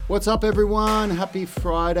What's up, everyone? Happy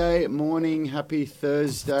Friday morning, happy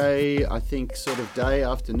Thursday, I think sort of day,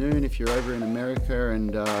 afternoon if you're over in America,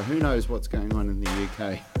 and who knows what's going on in the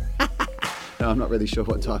UK. No, I'm not really sure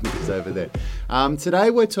what time it is over there.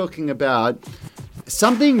 Today we're talking about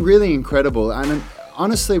something really incredible, and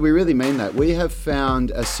honestly, we really mean that. We have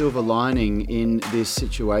found a silver lining in this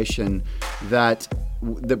situation that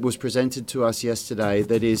was presented to us yesterday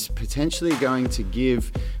that is potentially going to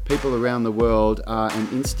give people around the world an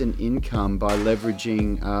instant income by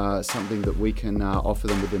leveraging something that we can offer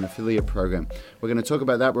them with an affiliate program. We're going to talk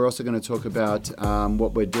about that. We're also going to talk about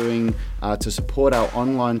what we're doing to support our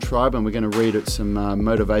online tribe, and we're going to read at some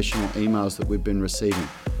motivational emails that we've been receiving.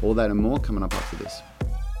 All that and more coming up after this.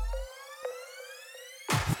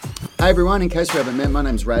 Hey everyone, in case we haven't met, my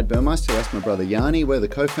name's Rad Burmeister, that's my brother Yanni. We're the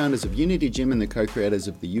co-founders of Unity Gym and the co-creators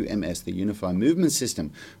of the UMS, the Unified Movement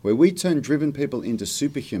System, where we turn driven people into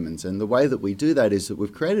superhumans. And the way that we do that is that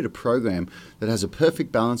we've created a program that has a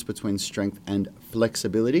perfect balance between strength and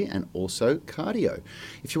flexibility and also cardio.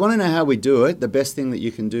 If you want to know how we do it, the best thing that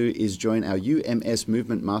you can do is join our UMS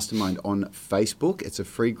Movement Mastermind on Facebook. It's a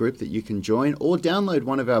free group that you can join, or download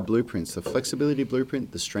one of our blueprints, the Flexibility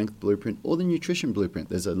Blueprint, the Strength Blueprint, or the Nutrition Blueprint.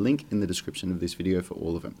 There's a link in the description of this video for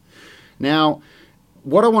all of them. Now,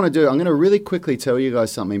 what I want to do, I'm going to really quickly tell you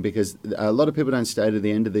guys something, because a lot of people don't stay to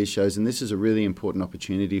the end of these shows, and this is a really important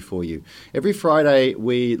opportunity for you. Every Friday,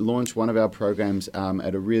 we launch one of our programs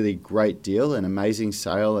at a really great deal, an amazing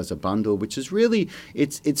sale as a bundle, which is really,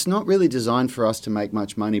 it's not really designed for us to make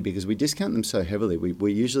much money because we discount them so heavily.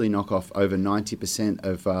 We usually knock off over 90%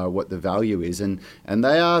 of what the value is, and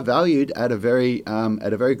they are valued at a very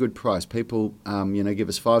good price. People, give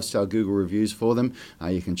us 5-star Google reviews for them.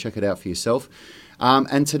 You can check it out for yourself.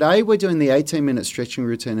 And today we're doing the 18-minute stretching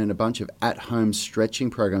routine and a bunch of at-home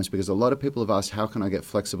stretching programs, because a lot of people have asked, how can I get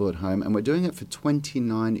flexible at home? And we're doing it for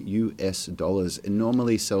 $29 US. It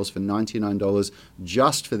normally sells for $99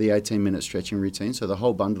 just for the 18-minute stretching routine. So the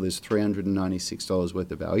whole bundle is $396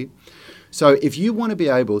 worth of value. So if you want to be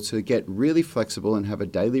able to get really flexible and have a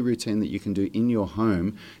daily routine that you can do in your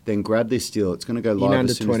home, then grab this deal. It's going to go live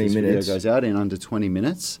as soon as this video goes out, in under 20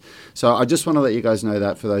 minutes. So I just want to let you guys know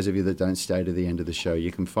that, for those of you that don't stay to the end of the show.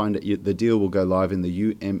 You can find it. The deal will go live in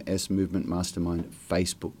the UMS Movement Mastermind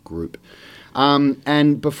Facebook group.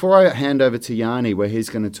 And before I hand over to Yanni, where he's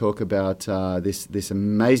going to talk about this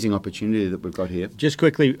amazing opportunity that we've got here. Just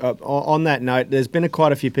quickly, on that note, there's been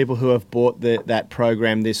quite a few people who have bought that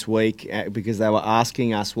program this week because they were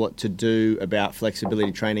asking us what to do about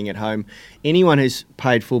flexibility training at home. Anyone who's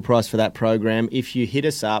paid full price for that program, if you hit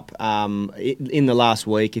us up in the last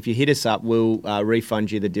week, if you hit us up, we'll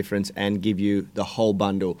refund you the difference and give you the whole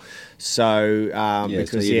bundle. So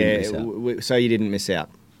so you didn't miss out.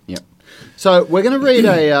 So we're going to read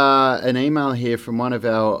an email here from one of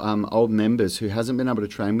our old members who hasn't been able to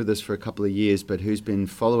train with us for a couple of years, but who's been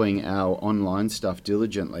following our online stuff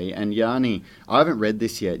diligently. And Yanni, I haven't read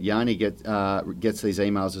this yet. Yanni gets these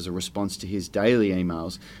emails as a response to his daily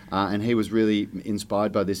emails, and he was really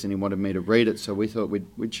inspired by this, and he wanted me to read it. So we thought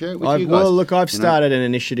we'd share it with you guys. Well, look, I've started an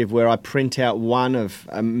initiative where I print out one of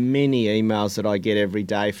many emails that I get every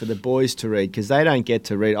day for the boys to read, because they don't get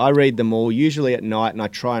to read. I read them all, usually at night, and I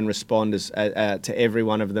try and respond to every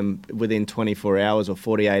one of them within 24 hours or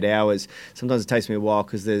 48 hours. Sometimes it takes me a while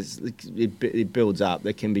because it builds up.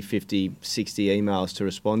 There can be 50, 60 emails to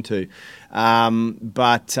respond to.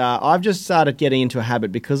 But I've just started getting into a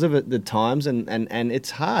habit because of the times, and it's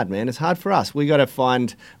hard, man. It's hard for us. We got to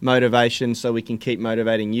find motivation so we can keep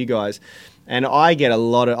motivating you guys. And I draw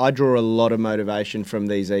a lot of motivation from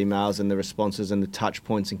these emails and the responses and the touch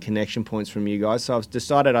points and connection points from you guys. So I've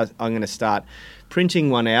decided I'm going to start printing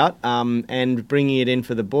one out and bringing it in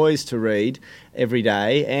for the boys to read every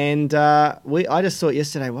day. And I just thought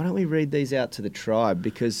yesterday, why don't we read these out to the tribe?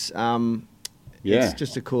 Because it's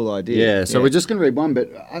just a cool idea. So we're just going to read one.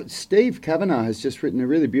 But Steve Kavanagh has just written a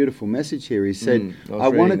really beautiful message here. He said, I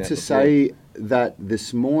wanted to say that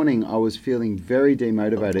this morning I was feeling very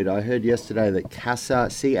demotivated. I heard yesterday that CASA,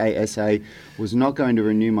 C-A-S-A, was not going to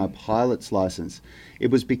renew my pilot's license.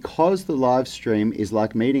 It was because the live stream is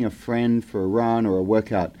like meeting a friend for a run or a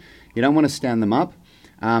workout. You don't want to stand them up.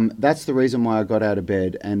 That's the reason why I got out of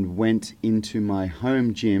bed and went into my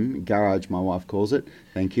home gym, garage my wife calls it,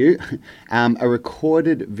 thank you. A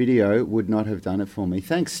recorded video would not have done it for me.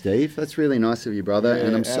 Thanks, Steve. That's really nice of you, brother. Yeah,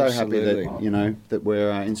 and I'm so happy that, that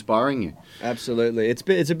we're inspiring you. Absolutely.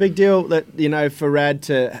 It's a big deal that, for Rad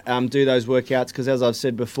to do those workouts, because as I've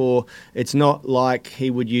said before, it's not like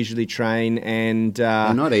he would usually train, and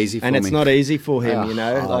they're not easy for me. And it's not easy for him,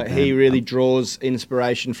 he really draws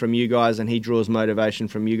inspiration from you guys, and he draws motivation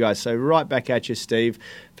from you guys. So right back at you, Steve.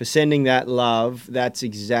 for sending that love. That's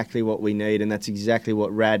exactly what we need, and that's exactly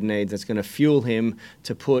what Rad needs. That's going to fuel him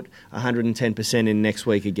to put 110% in next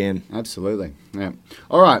week again. Absolutely. Yeah.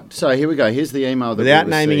 All right. So here we go. Here's the email that Without we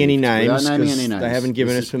naming received. any names, Without naming because any names. they haven't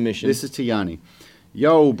given us permission. This is to Yanni.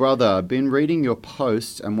 Yo, brother, been reading your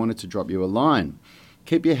posts and wanted to drop you a line.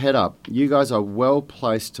 Keep your head up. You guys are well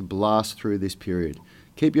placed to blast through this period.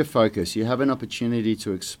 Keep your focus. You have an opportunity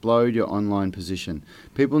to explode your online position.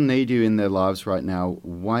 People need you in their lives right now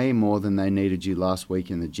way more than they needed you last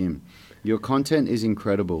week in the gym. Your content is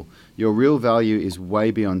incredible. Your real value is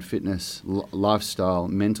way beyond fitness, lifestyle,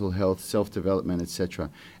 mental health, self-development,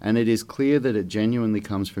 etc. And it is clear that it genuinely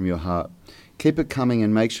comes from your heart. Keep it coming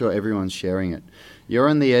and make sure everyone's sharing it. You're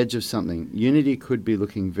on the edge of something. Unity could be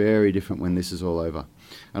looking very different when this is all over.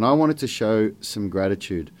 And I wanted to show some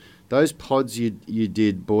gratitude. Those pods you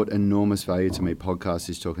did brought enormous value to me, podcast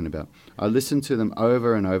is talking about. I listened to them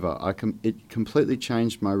over and over. It completely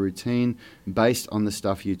changed my routine based on the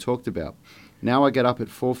stuff you talked about. Now I get up at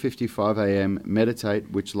 4:55 a.m.,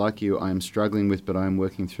 meditate, which like you I am struggling with, but I am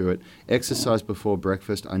working through it. Exercise before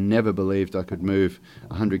breakfast. I never believed I could move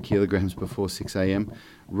 100 kilograms before 6 a.m.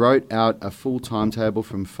 Wrote out a full timetable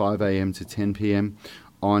from 5 a.m. to 10 p.m.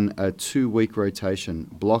 on a 2-week rotation.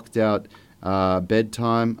 Blocked out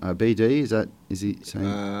bedtime, BD, is he saying?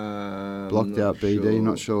 Blocked out BD, sure.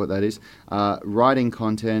 Not sure what that is. Writing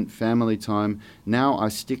content, family time. Now I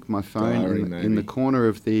stick my phone in the corner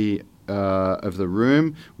of the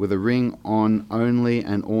room with a ring on only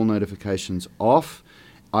and all notifications off.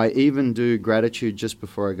 I even do gratitude just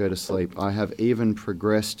before I go to sleep. I have even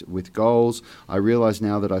progressed with goals. I realize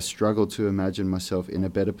now that I struggle to imagine myself in a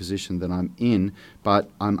better position than I'm in, but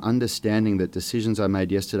I'm understanding that decisions I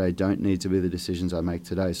made yesterday don't need to be the decisions I make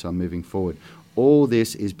today, so I'm moving forward. All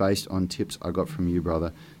this is based on tips I got from you,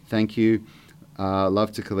 brother. Thank you.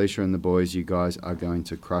 Love to Kalisha and the boys. You guys are going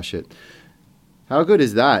to crush it. How good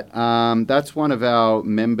is that? That's one of our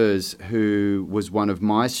members who was one of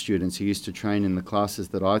my students. He used to train in the classes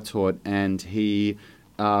that I taught, and he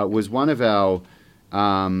was one of our,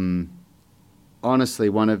 honestly,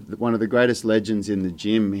 one of the greatest legends in the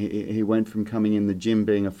gym. He went from coming in the gym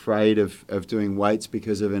being afraid of doing weights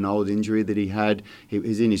because of an old injury that he had.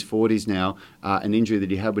 He's in his 40s now, an injury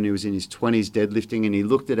that he had when he was in his 20s deadlifting, and he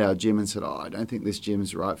looked at our gym and said, I don't think this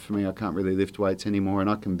gym's right for me. I can't really lift weights anymore, and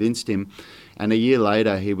I convinced him. And a year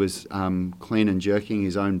later, he was clean and jerking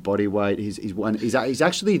his own body weight. He's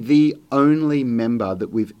actually the only member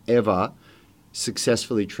that we've ever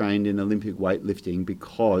successfully trained in Olympic weightlifting,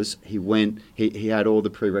 because he had all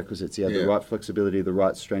the prerequisites. He had the right flexibility, the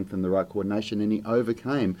right strength, and the right coordination, and he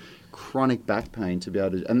overcame chronic back pain to be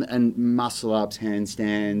able to, and muscle ups,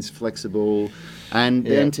 handstands, flexible, and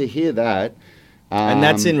then to hear that. And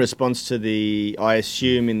that's in response to I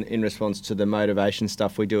assume in response to the motivation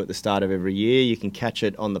stuff we do at the start of every year. You can catch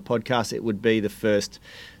it on the podcast. It would be the first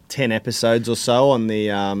 10 episodes or so on the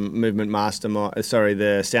the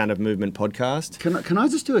Sound of Movement podcast. Can I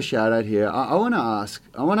just do a shout out here? I want to ask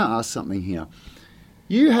something here.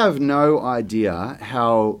 You have no idea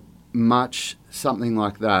how much something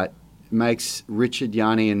like that makes Richard,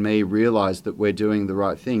 Yanni, and me realize that we're doing the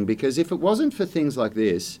right thing. Because if it wasn't for things like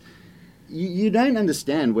this, you don't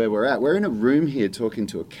understand where we're at. We're in a room here talking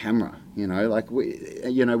to a camera,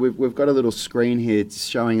 we've got a little screen here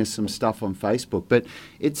showing us some stuff on Facebook, but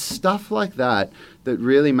it's stuff like that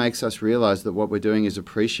really makes us realize that what we're doing is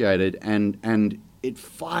appreciated, and it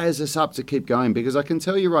fires us up to keep going. Because I can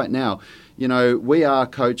tell you right now, we are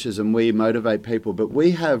coaches and we motivate people, but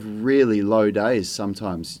we have really low days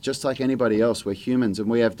sometimes. Just like anybody else, we're humans, and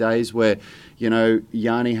we have days where,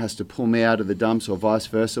 Yanni has to pull me out of the dumps, or vice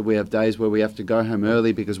versa. We have days where we have to go home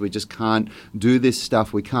early because we just can't do this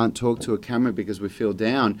stuff. We can't talk to a camera because we feel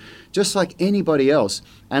down, just like anybody else.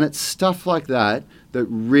 And it's stuff like that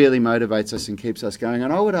really motivates us and keeps us going.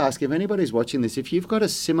 And I would ask, if anybody's watching this, if you've got a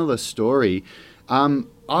similar story,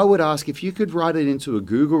 I would ask if you could write it into a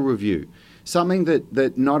Google review. Something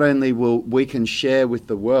that not only we can share with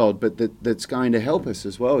the world, but that's going to help us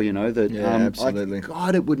as well. Absolutely.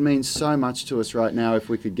 God, it would mean so much to us right now if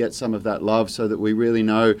we could get some of that love, so that we really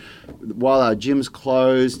know, while our gym's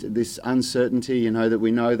closed, this uncertainty, that we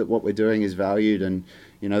know that what we're doing is valued, and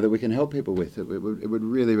that we can help people with. It would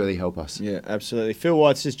really, really help us. Yeah, absolutely. Phil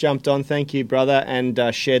White's just jumped on. Thank you, brother, and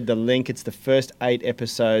shared the link. It's the first 8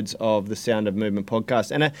 episodes of the Sound of Movement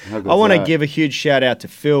podcast. And I want to give a huge shout out to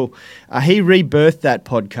Phil. He rebirthed that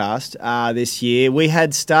podcast this year. We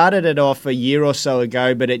had started it off a year or so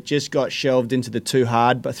ago, but it just got shelved into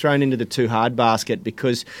thrown into the too hard basket,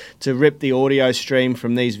 because to rip the audio stream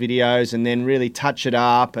from these videos and then really touch it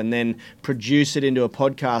up and then produce it into a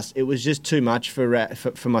podcast, it was just too much for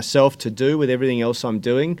for myself to do with everything else I'm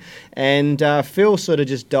doing. And Phil sort of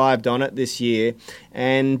just dived on it this year,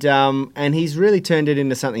 and he's really turned it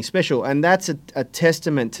into something special. And that's a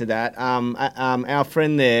testament to that. Our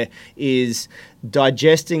friend there is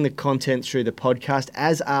digesting the content through the podcast,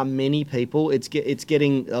 as are many people. It's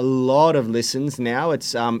getting a lot of listens now.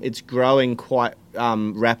 It's growing quite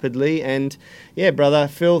rapidly. And yeah, brother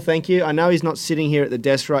Phil, thank you. I know he's not sitting here at the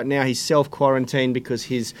desk right now. He's self-quarantined because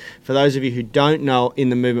for those of you who don't know, in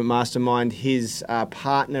the Movement Mastermind, his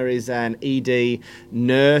partner is an ED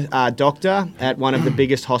doctor at one of the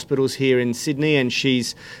biggest hospitals here in Sydney, and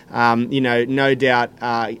she's no doubt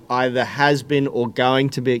either has been or going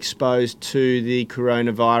to be exposed to the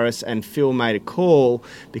coronavirus. And Phil made a call,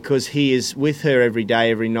 because he is with her every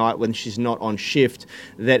day, every night when she's not on shift,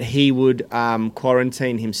 that he would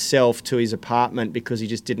quarantine himself to his apartment, because he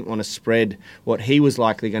just didn't want to spread what he was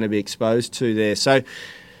likely going to be exposed to there. So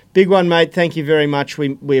big one, mate. Thank you very much.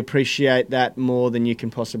 We appreciate that more than you can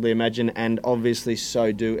possibly imagine, and obviously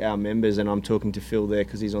so do our members. And I'm talking to Phil there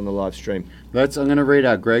because he's on the live stream. I'm going to read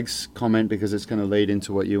out Greg's comment, because it's going to lead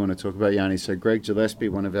into what you want to talk about, Yanni. So Greg Gillespie,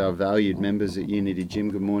 one of our valued members at Unity Gym.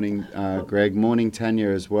 Good morning, Greg. Morning, Tanya,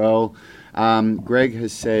 as well. Greg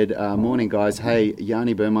has said, morning guys. Hey,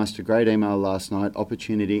 Yanni Burmeister, great email last night.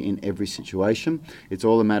 Opportunity in every situation. It's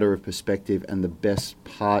all a matter of perspective, and the best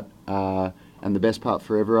part for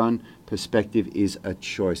everyone, perspective is a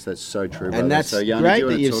choice. That's so true, brother. And that's so, Yanni, great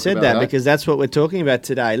that you've said that, because that's what we're talking about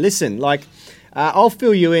today. Listen, I'll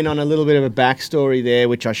fill you in on a little bit of a backstory there,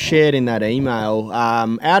 which I shared in that email.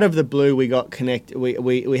 Out of the blue, we got connected.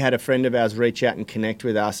 We had a friend of ours reach out and connect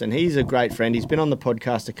with us, and he's a great friend. He's been on the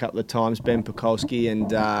podcast a couple of times, Ben Pekulski,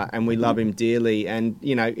 and we love him dearly. And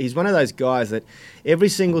he's one of those guys that every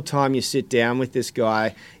single time you sit down with this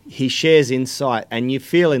guy, he shares insight, and you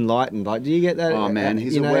feel enlightened. Do you get that? Oh man,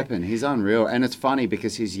 he's a weapon. He's unreal, and it's funny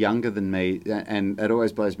because he's younger than me, and it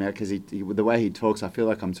always blows me out because the way he talks, I feel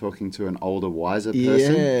like I'm talking to an older, wiser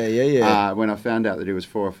person. Yeah. When I found out that he was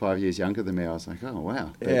 4 or 5 years younger than me, I was like, oh wow.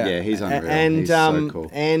 But yeah, he's unreal. And he's so cool.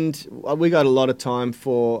 And we got a lot of time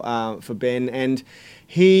for Ben, and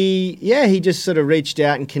he just sort of reached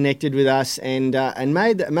out and connected with us, and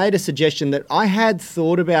made a suggestion that I had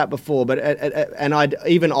thought about before, but and I'd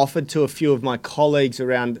even offered to a few of my colleagues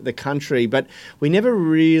around the country, but we never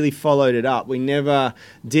really followed it up. We never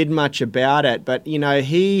did much about it. But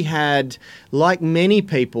he had, like many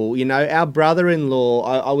people, our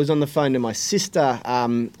brother-in-law. I was on the phone to my sister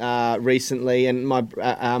recently, and my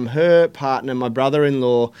her partner, my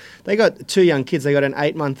brother-in-law, they got 2 young kids. They got an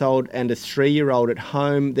 8-month-old and a 3-year-old at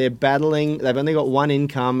home. They're battling. They've only got one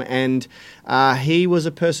income, and he was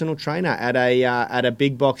a personal trainer at a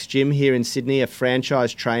big box gym here in Sydney, a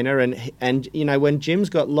franchise trainer. And when gyms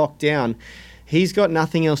got locked down, he's got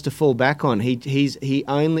nothing else to fall back on.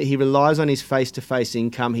 He relies on his face-to-face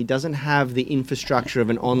income. He doesn't have the infrastructure of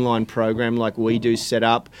an online program like we do set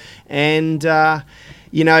up, and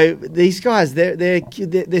these guys,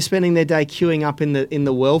 they're spending their day queuing up in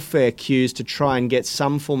the welfare queues to try and get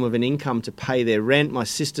some form of an income to pay their rent. My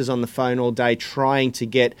sister's on the phone all day trying to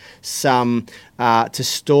get some to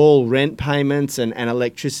stall rent payments and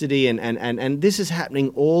electricity, and this is happening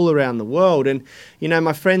all around the world. And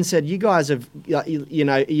my friend said, you guys have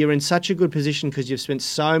you're in such a good position because you've spent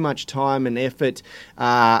so much time and effort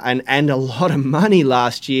and a lot of money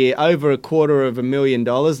last year, over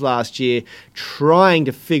 $250,000 last year, trying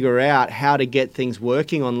to figure out how to get things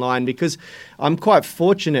working online. Because I'm quite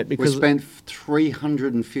fortunate, because we spent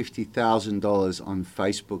 $350,000 on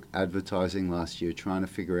Facebook advertising last year trying to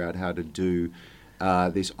figure out how to do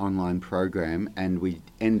this online program, and we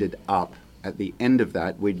ended up, at the end of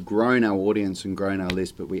that, we'd grown our audience and grown our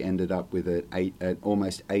list, but we ended up with an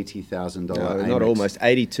almost $80,000. No, not almost,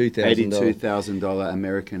 $82,000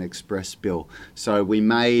 American Express bill. So we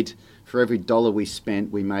made, for every dollar we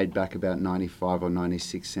spent, we made back about 95 or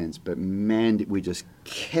 96 cents. But man, we just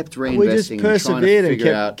kept reinvesting. We just persevered and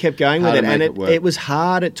kept going with it. And it was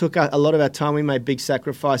hard. It took a lot of our time. We made big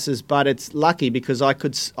sacrifices, but it's lucky because I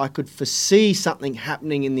could foresee something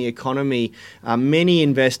happening in the economy. Many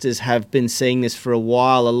investors have been seeing this for a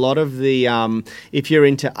while. A lot of the, if you're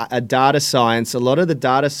into data science, a lot of the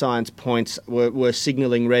data science points were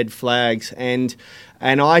signaling red flags. And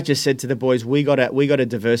I just said to the boys, we got to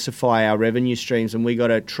diversify our revenue streams, and we got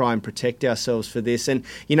to try and protect ourselves for this. And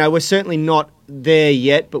we're certainly not there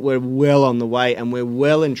yet, but we're well on the way, and we're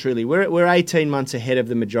well and truly we're 18 months ahead of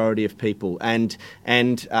the majority of people, and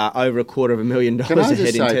over $250,000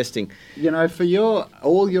 ahead in testing. You know, for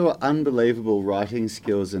all your unbelievable writing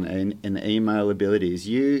skills and email abilities,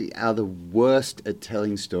 you are the worst at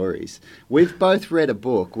telling stories. We've both read a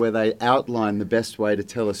book where they outline the best way to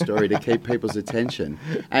tell a story to keep people's attention,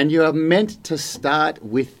 and you are meant to start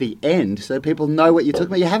with the end so people know what you're talking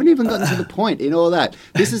about. You haven't even gotten to the point in all that.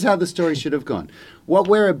 This is how the story should have gone. What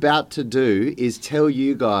we're about to do is tell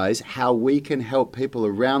you guys how we can help people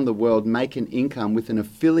around the world make an income with an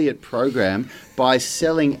affiliate program by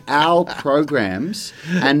selling our programs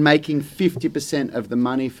and making 50% of the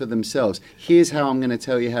money for themselves. Here's how I'm going to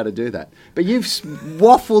tell you how to do that. But you've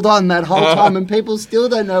waffled on that whole time and people still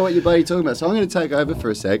don't know what you're bloody talking about. So I'm going to take over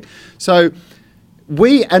for a sec. So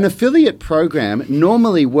an affiliate program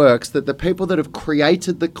normally works that the people that have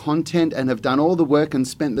created the content and have done all the work and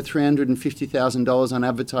spent the $350,000 on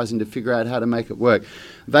advertising to figure out how to make it work,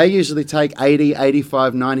 they usually take 80,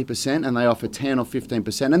 85, 90% and they offer 10 or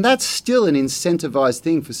 15%. And that's still an incentivized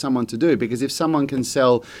thing for someone to do, because if someone can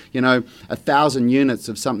sell, 1,000 units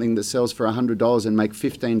of something that sells for $100 and make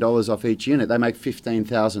 $15 off each unit, they make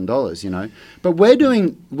 $15,000, But we're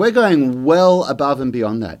going well above and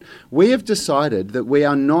beyond that. We have decided that we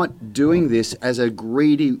are not doing this as a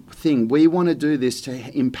greedy thing. We want to do this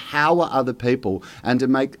to empower other people and to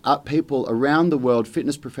make up people around the world,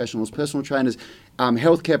 fitness professionals, personal trainers,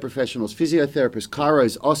 healthcare professionals, physiotherapists,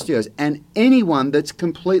 chiros, osteos, and anyone that's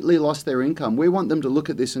completely lost their income. We want them to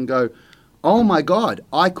look at this and go, oh my God,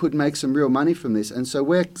 I could make some real money from this. And so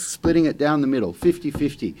we're splitting it down the middle,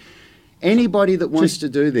 50-50. Anybody that wants to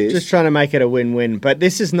do this... Just trying to make it a win-win. But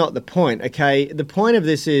this is not the point, okay? The point of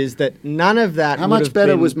this is that none of that How much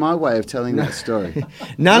better was my way of telling that story?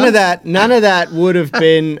 None of that would have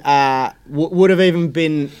been... would have even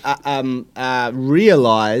been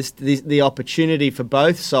realised, the opportunity for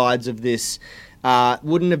both sides of this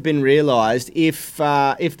wouldn't have been realised if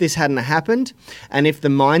this hadn't happened and if the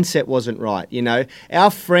mindset wasn't right.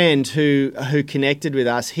 Our friend who connected with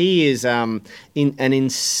us, he is an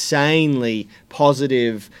insanely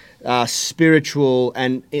positive, spiritual,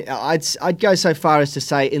 and I'd go so far as to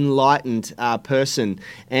say enlightened person,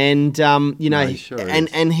 and he sure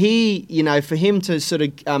and he, for him to sort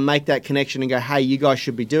of make that connection and go, hey, you guys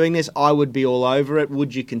should be doing this, I would be all over it.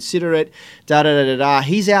 Would you consider it? Da da da da da.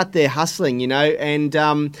 He's out there hustling,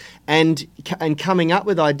 and coming up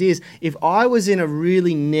with ideas. If I was in a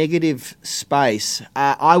really negative space,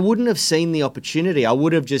 I wouldn't have seen the opportunity. I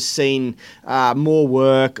would have just seen more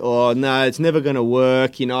work, or no, it's never going to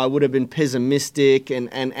work. I would have been pessimistic,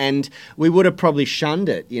 and we would have probably shunned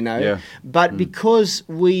it. Yeah. But because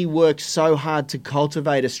we worked so hard to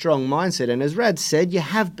cultivate a strong mindset, and as Rad said, you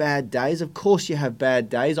have bad days. Of course, you have bad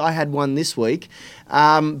days. I had one this week.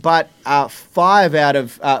 But 4 out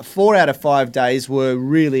of 5 days were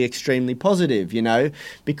really extremely positive,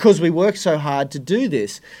 because we work so hard to do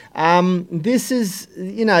this. This is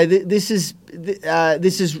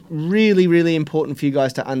really, really important for you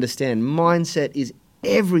guys to understand. Mindset is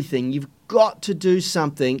everything. You've got to do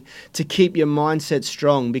something to keep your mindset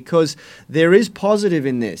strong, because there is positive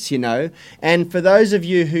in this, And for those of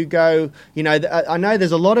you who go, I know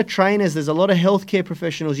there's a lot of trainers, there's a lot of healthcare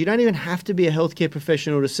professionals. You don't even have to be a healthcare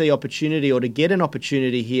professional to see opportunity or to get an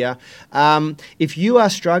opportunity here. If you are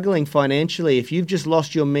struggling financially, if you've just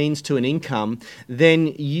lost your means to an income,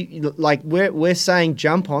 then we're saying,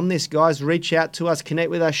 jump on this, guys. Reach out to us, connect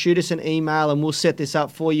with us, shoot us an email, and we'll set this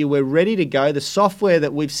up for you. We're ready to go. The software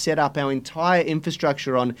that we've set up our entire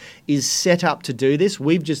infrastructure on is set up to do this.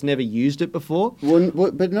 We've just never used it before. Well,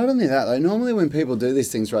 but not only that, normally when people do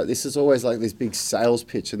these things, right, this is always like this big sales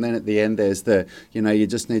pitch, and then at the end there's you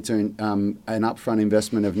just need to an upfront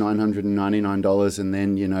investment of $999 and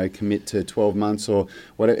then, commit to 12 months or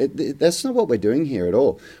whatever. That's not what we're doing here at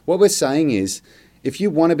all. What we're saying is, if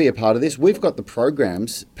you want to be a part of this, we've got the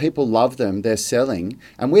programs. People love them. They're selling.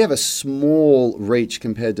 And we have a small reach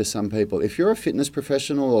compared to some people. If you're a fitness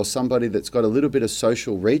professional or somebody that's got a little bit of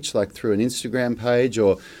social reach, like through an Instagram page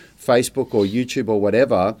or Facebook or YouTube or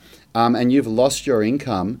whatever, and you've lost your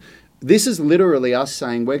income, this is literally us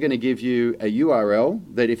saying we're going to give you a URL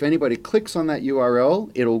that if anybody clicks on that URL,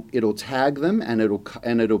 it'll tag them and it'll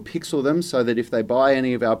pixel them, so that if they buy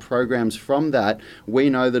any of our programs from that, we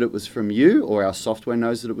know that it was from you, or our software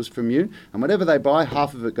knows that it was from you, and whatever they buy,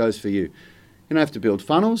 half of it goes for you. You don't have to build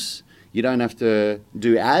funnels. You don't have to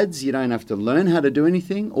do ads. You don't have to learn how to do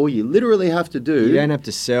anything. All you literally have to do... You don't have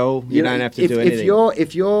to sell. You don't have to do anything.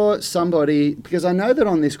 If you're somebody... Because I know that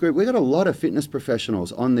on this group, we've got a lot of fitness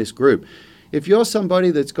professionals on this group. if you're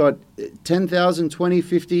somebody that's got 10,000, 20,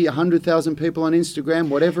 50, 100,000 people on Instagram,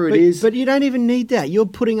 whatever it is. But you don't even need that. You're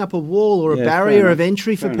putting up a wall or a barrier of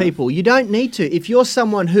entry for people. You don't need to. If you're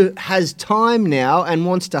someone who has time now and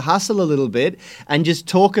wants to hustle a little bit and just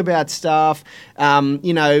talk about stuff,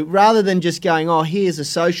 rather than just going, oh, here's a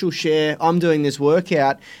social share, I'm doing this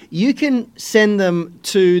workout, you can send them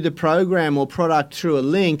to the program or product through a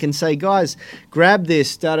link and say, guys, grab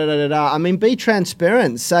this, da-da-da-da-da. I mean, be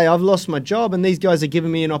transparent. Say, I've lost my job and these guys are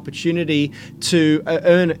giving me an opportunity to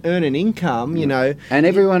earn an income, And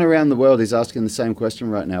everyone around the world is asking the same question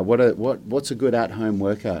right now. What's a good at-home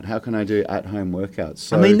workout? How can I do at-home workouts?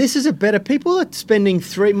 So, I mean, this is people are spending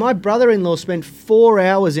my brother-in-law spent 4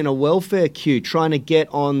 hours in a welfare queue trying to get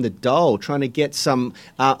on the dole, trying to get some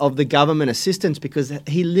of the government assistance, because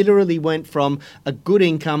he literally went from a good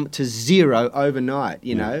income to zero overnight,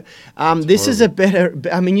 This is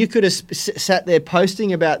you could have sat there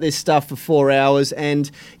posting about this stuff for 4 hours and,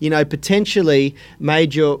 potentially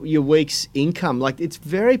made your week's income. Like, it's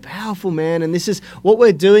very powerful, man. And this is what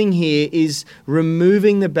we're doing here, is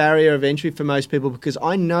removing the barrier of entry for most people, because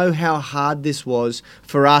I know how hard this was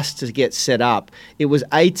for us to get set up. It was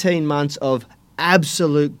 18 months of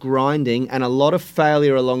absolute grinding and a lot of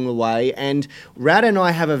failure along the way. And Rad and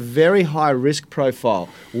I have a very high risk profile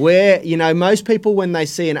where, most people, when they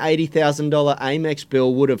see an $80,000 Amex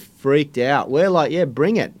bill, would have freaked out. We're like, yeah,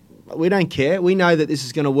 bring it. We don't care. We know that this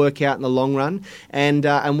is going to work out in the long run, and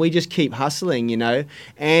we just keep hustling,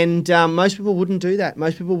 And most people wouldn't do that.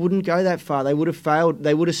 Most people wouldn't go that far. They would have failed.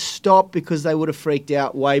 They would have stopped because they would have freaked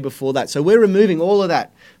out way before that. So we're removing all of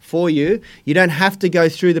that for you. You don't have to go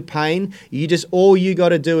through the pain. All you got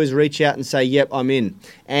to do is reach out and say, yep, I'm in.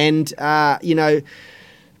 And,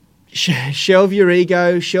 shelve your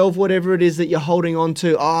ego, shelve whatever it is that you're holding on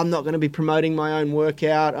to. Oh, I'm not going to be promoting my own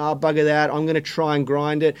workout. Oh, bugger that. I'm going to try and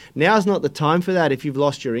grind it. Now's not the time for that if you've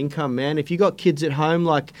lost your income, man. If you got kids at home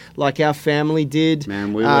like our family did.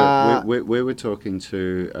 Man, we were talking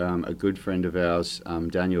to a good friend of ours,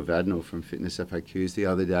 Daniel Vadnal from Fitness FAQs the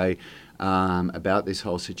other day, about this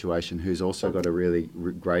whole situation, who's also got a really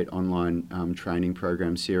great online training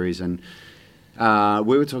program series. And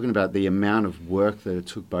we were talking about the amount of work that it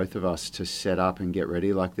took both of us to set up and get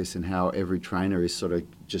ready like this, and how every trainer is sort of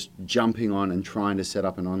just jumping on and trying to set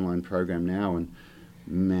up an online program now. And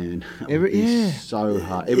man, it would be so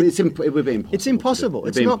hard. It would be impossible. It's impossible.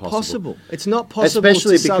 It's not possible. It's not possible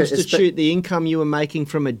to substitute the income you were making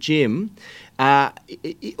from a gym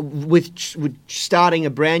with starting a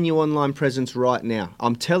brand new online presence right now.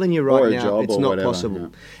 I'm telling you right now, it's not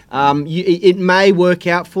possible. Yeah. It may work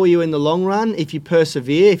out for you in the long run if you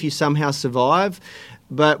persevere, if you somehow survive.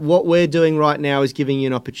 But what we're doing right now is giving you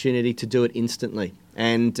an opportunity to do it instantly.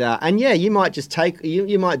 And you might just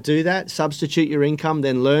you might do that, substitute your income,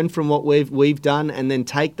 then learn from what we've done, and then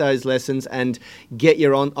take those lessons and get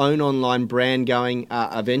your own online brand going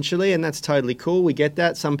eventually. And that's totally cool. We get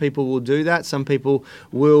that. Some people will do that. Some people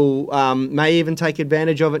will may even take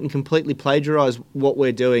advantage of it and completely plagiarize what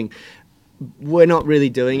we're doing. We're not really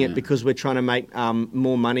doing it because we're trying to make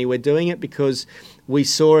more money. We're doing it because we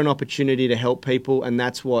saw an opportunity to help people, and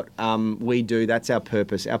that's what we do. That's our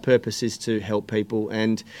purpose. Our purpose is to help people,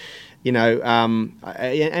 and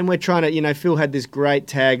and we're trying to. Phil had this great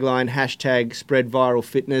tagline: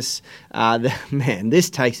 #SpreadViralFitness. Man, this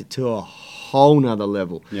takes it to a whole nother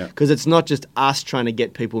level, because it's not just us trying to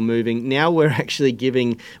get people moving. Now we're actually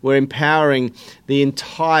we're empowering the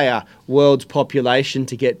entire world's population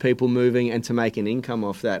to get people moving and to make an income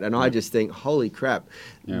off that. And I just think, holy crap,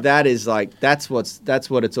 that is that's what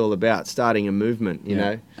it's all about, starting a movement, you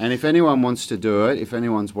know. And if anyone wants to do it, if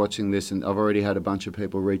anyone's watching this, and I've already had a bunch of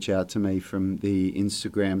people reach out to me from the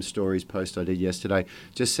Instagram stories post I did yesterday,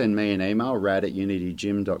 just send me an email,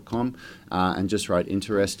 rad@unitygym.com, and just write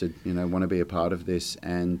interested, want to be a part of this,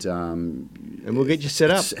 and we'll get you set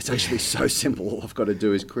up. It's actually so simple. All I've got to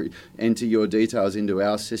do is enter your details into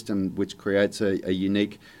our system, which creates a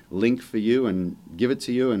unique link for you and give it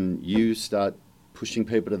to you, and you start pushing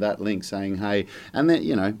people to that link, saying, hey, and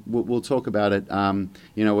then, we'll talk about it,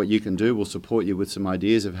 what you can do. We'll support you with some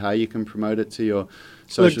ideas of how you can promote it to your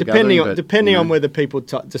social depending on whether people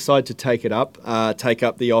decide to take up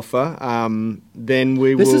the offer, then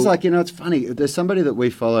we will. This is it's funny. There's somebody that we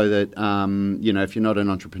follow that, if you're not an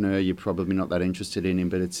entrepreneur, you're probably not that interested in him,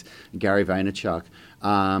 but it's Gary Vaynerchuk.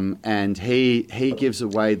 And he gives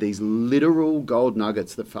away these literal gold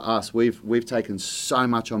nuggets that for us, we've taken so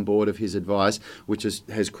much on board of his advice, which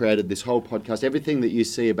has created this whole podcast. Everything that you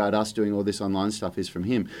see about us doing all this online stuff is from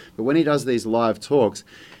him. But when he does these live talks,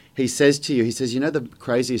 he says to you, he says, you know the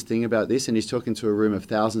craziest thing about this? And he's talking to a room of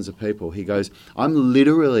thousands of people. He goes, I'm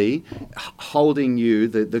literally holding you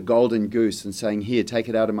the golden goose and saying, here, take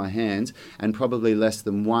it out of my hands. And probably less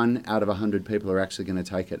than 1 out of 100 people are actually going to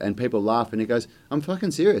take it. And people laugh. And he goes, I'm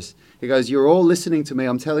fucking serious. He goes, you're all listening to me.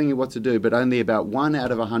 I'm telling you what to do. But only about 1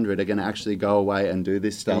 out of 100 are going to actually go away and do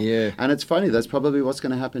this stuff. Yeah. And it's funny. That's probably what's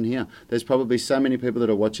going to happen here. There's probably so many people that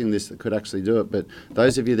are watching this that could actually do it. But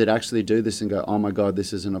those of you that actually do this and go, oh my God,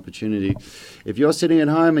 this is an opportunity. If you're sitting at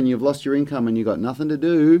home and you've lost your income and you've got nothing to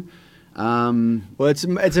do, well, it's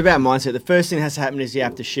about mindset. The first thing that has to happen is you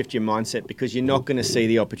have to shift your mindset, because you're not going to see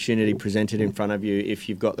the opportunity presented in front of you if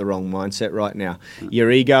you've got the wrong mindset right now.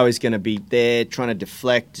 Your ego is going to be there trying to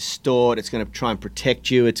deflect, distort. It's going to try and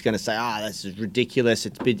protect you. It's going to say, this is ridiculous.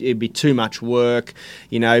 It'd be too much work,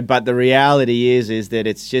 But the reality is that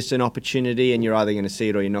it's just an opportunity, and you're either going to see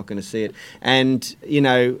it or you're not going to see it. And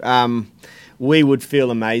we would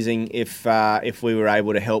feel amazing if we were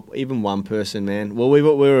able to help even one person, man. Well, we're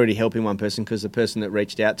already helping one person because the person that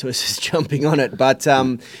reached out to us is jumping on it. But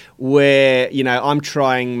I'm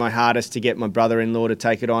trying my hardest to get my brother-in-law to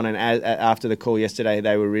take it on. And after the call yesterday,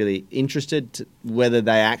 they were really interested. Whether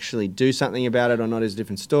they actually do something about it or not is a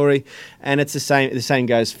different story. And it's the same. The same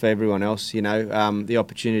goes for everyone else. The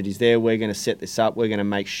opportunity's there. We're going to set this up. We're going to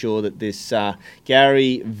make sure that this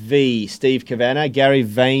Gary Steve Cavanagh, Gary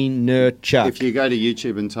Vaynerchuk. If you go to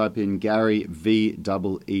YouTube and type in Gary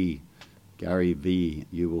V-E-E, Gary V,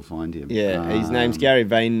 you will find him. Yeah, his name's Gary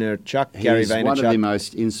Vaynerchuk. Gary Vaynerchuk. One of the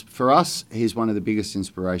most, for us, he's one of the biggest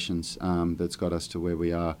inspirations that's got us to where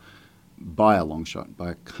we are. By a long shot,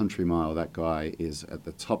 by a country mile, that guy is at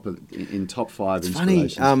the top in top 5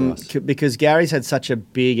 inspirations for us. Because Gary's had such a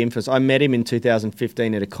big influence. I met him in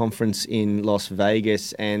 2015 at a conference in Las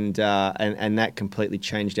Vegas, and that completely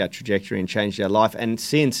changed our trajectory and changed our life. And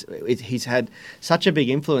since he's had such a big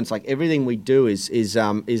influence, like everything we do is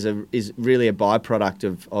really a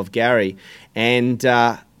byproduct of Gary. And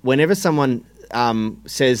whenever someone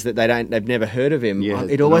says that they've never heard of him,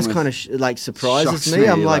 it always kind of surprises me.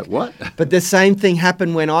 I'm like, what? But the same thing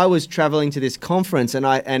happened when I was traveling to this conference, and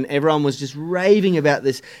everyone was just raving about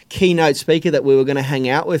this keynote speaker that we were going to hang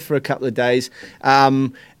out with for a couple of days,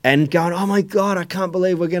 and going, oh my God, I can't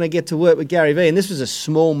believe we're going to get to work with Gary Vee. And this was a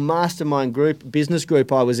small mastermind business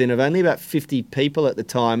group I was in of only about 50 people at the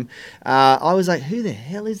time. I was like, who the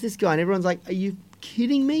hell is this guy? And everyone's like, are you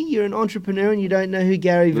kidding me? You're an entrepreneur and you don't know who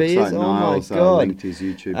Gary Vee is? Like oh Niles, my God. Linked his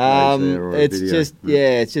YouTube page there, or it's a video. just,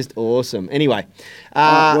 it's just awesome. Anyway.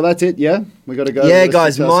 Well, that's it, yeah? We got to go. Yeah,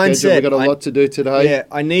 guys, mindset. We've got a lot to do today. Yeah,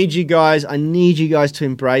 I need you guys to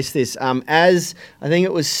embrace this. As I think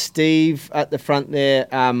it was Steve at the front there,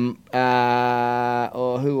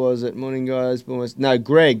 or who was it? Morning, guys. No,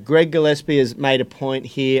 Greg. Greg Gillespie has made a point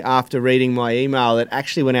here after reading my email that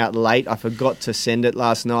actually went out late. I forgot to send it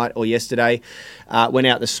last night or yesterday. Went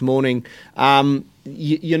out this morning.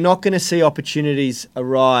 You're not going to see opportunities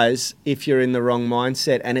arise if you're in the wrong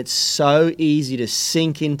mindset. And it's so easy to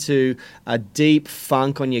sink into a deep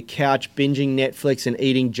funk on your couch, binging Netflix and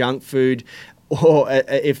eating junk food. Or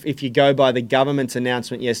if you go by the government's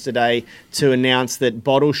announcement yesterday to announce that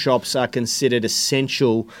bottle shops are considered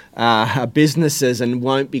essential businesses and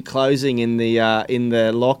won't be closing in the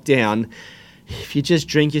lockdown. If you just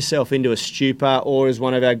drink yourself into a stupor, or as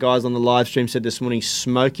one of our guys on the live stream said this morning,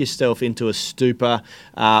 smoke yourself into a stupor,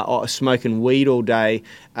 or smoking weed all day,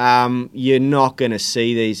 you're not going to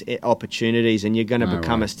see these opportunities, and you're going to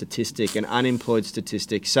become a statistic, an unemployed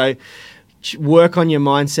statistic. So work on your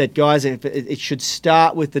mindset, guys. It should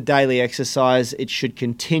start with the daily exercise. It should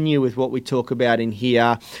continue with what we talk about in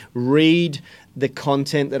here. Read the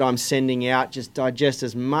content that I'm sending out. Just digest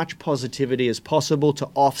as much positivity as possible to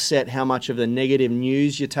offset how much of the negative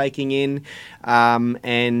news you're taking in,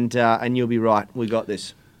 and you'll be right. We got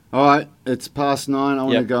this. All right, it's past 9. I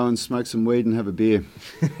want to go and smoke some weed and have a beer.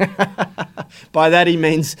 By that he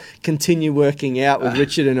means continue working out with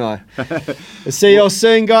Richard and I. We'll see you all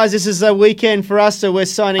soon, guys. This is a weekend for us, so we're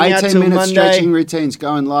signing out till Monday. 18-minute stretching routines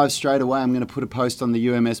going live straight away. I'm going to put a post on the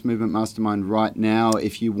UMS Movement Mastermind right now.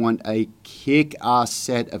 If you want a kick-ass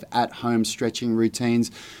set of at-home stretching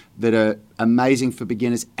routines that are amazing for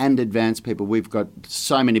beginners and advanced people. We've got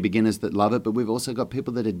so many beginners that love it, but we've also got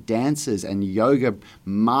people that are dancers and yoga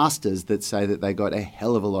masters that say that they got a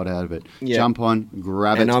hell of a lot out of it. Yeah. Jump on,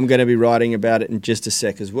 grab it. And I'm going to be writing about it in just a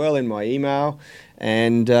sec as well in my email.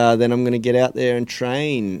 And then I'm going to get out there and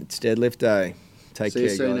train. It's deadlift day. Take care,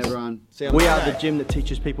 guys. See you soon, everyone. We are the gym that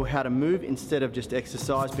teaches people how to move instead of just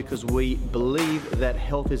exercise, because we believe that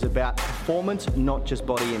health is about performance, not just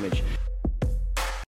body image.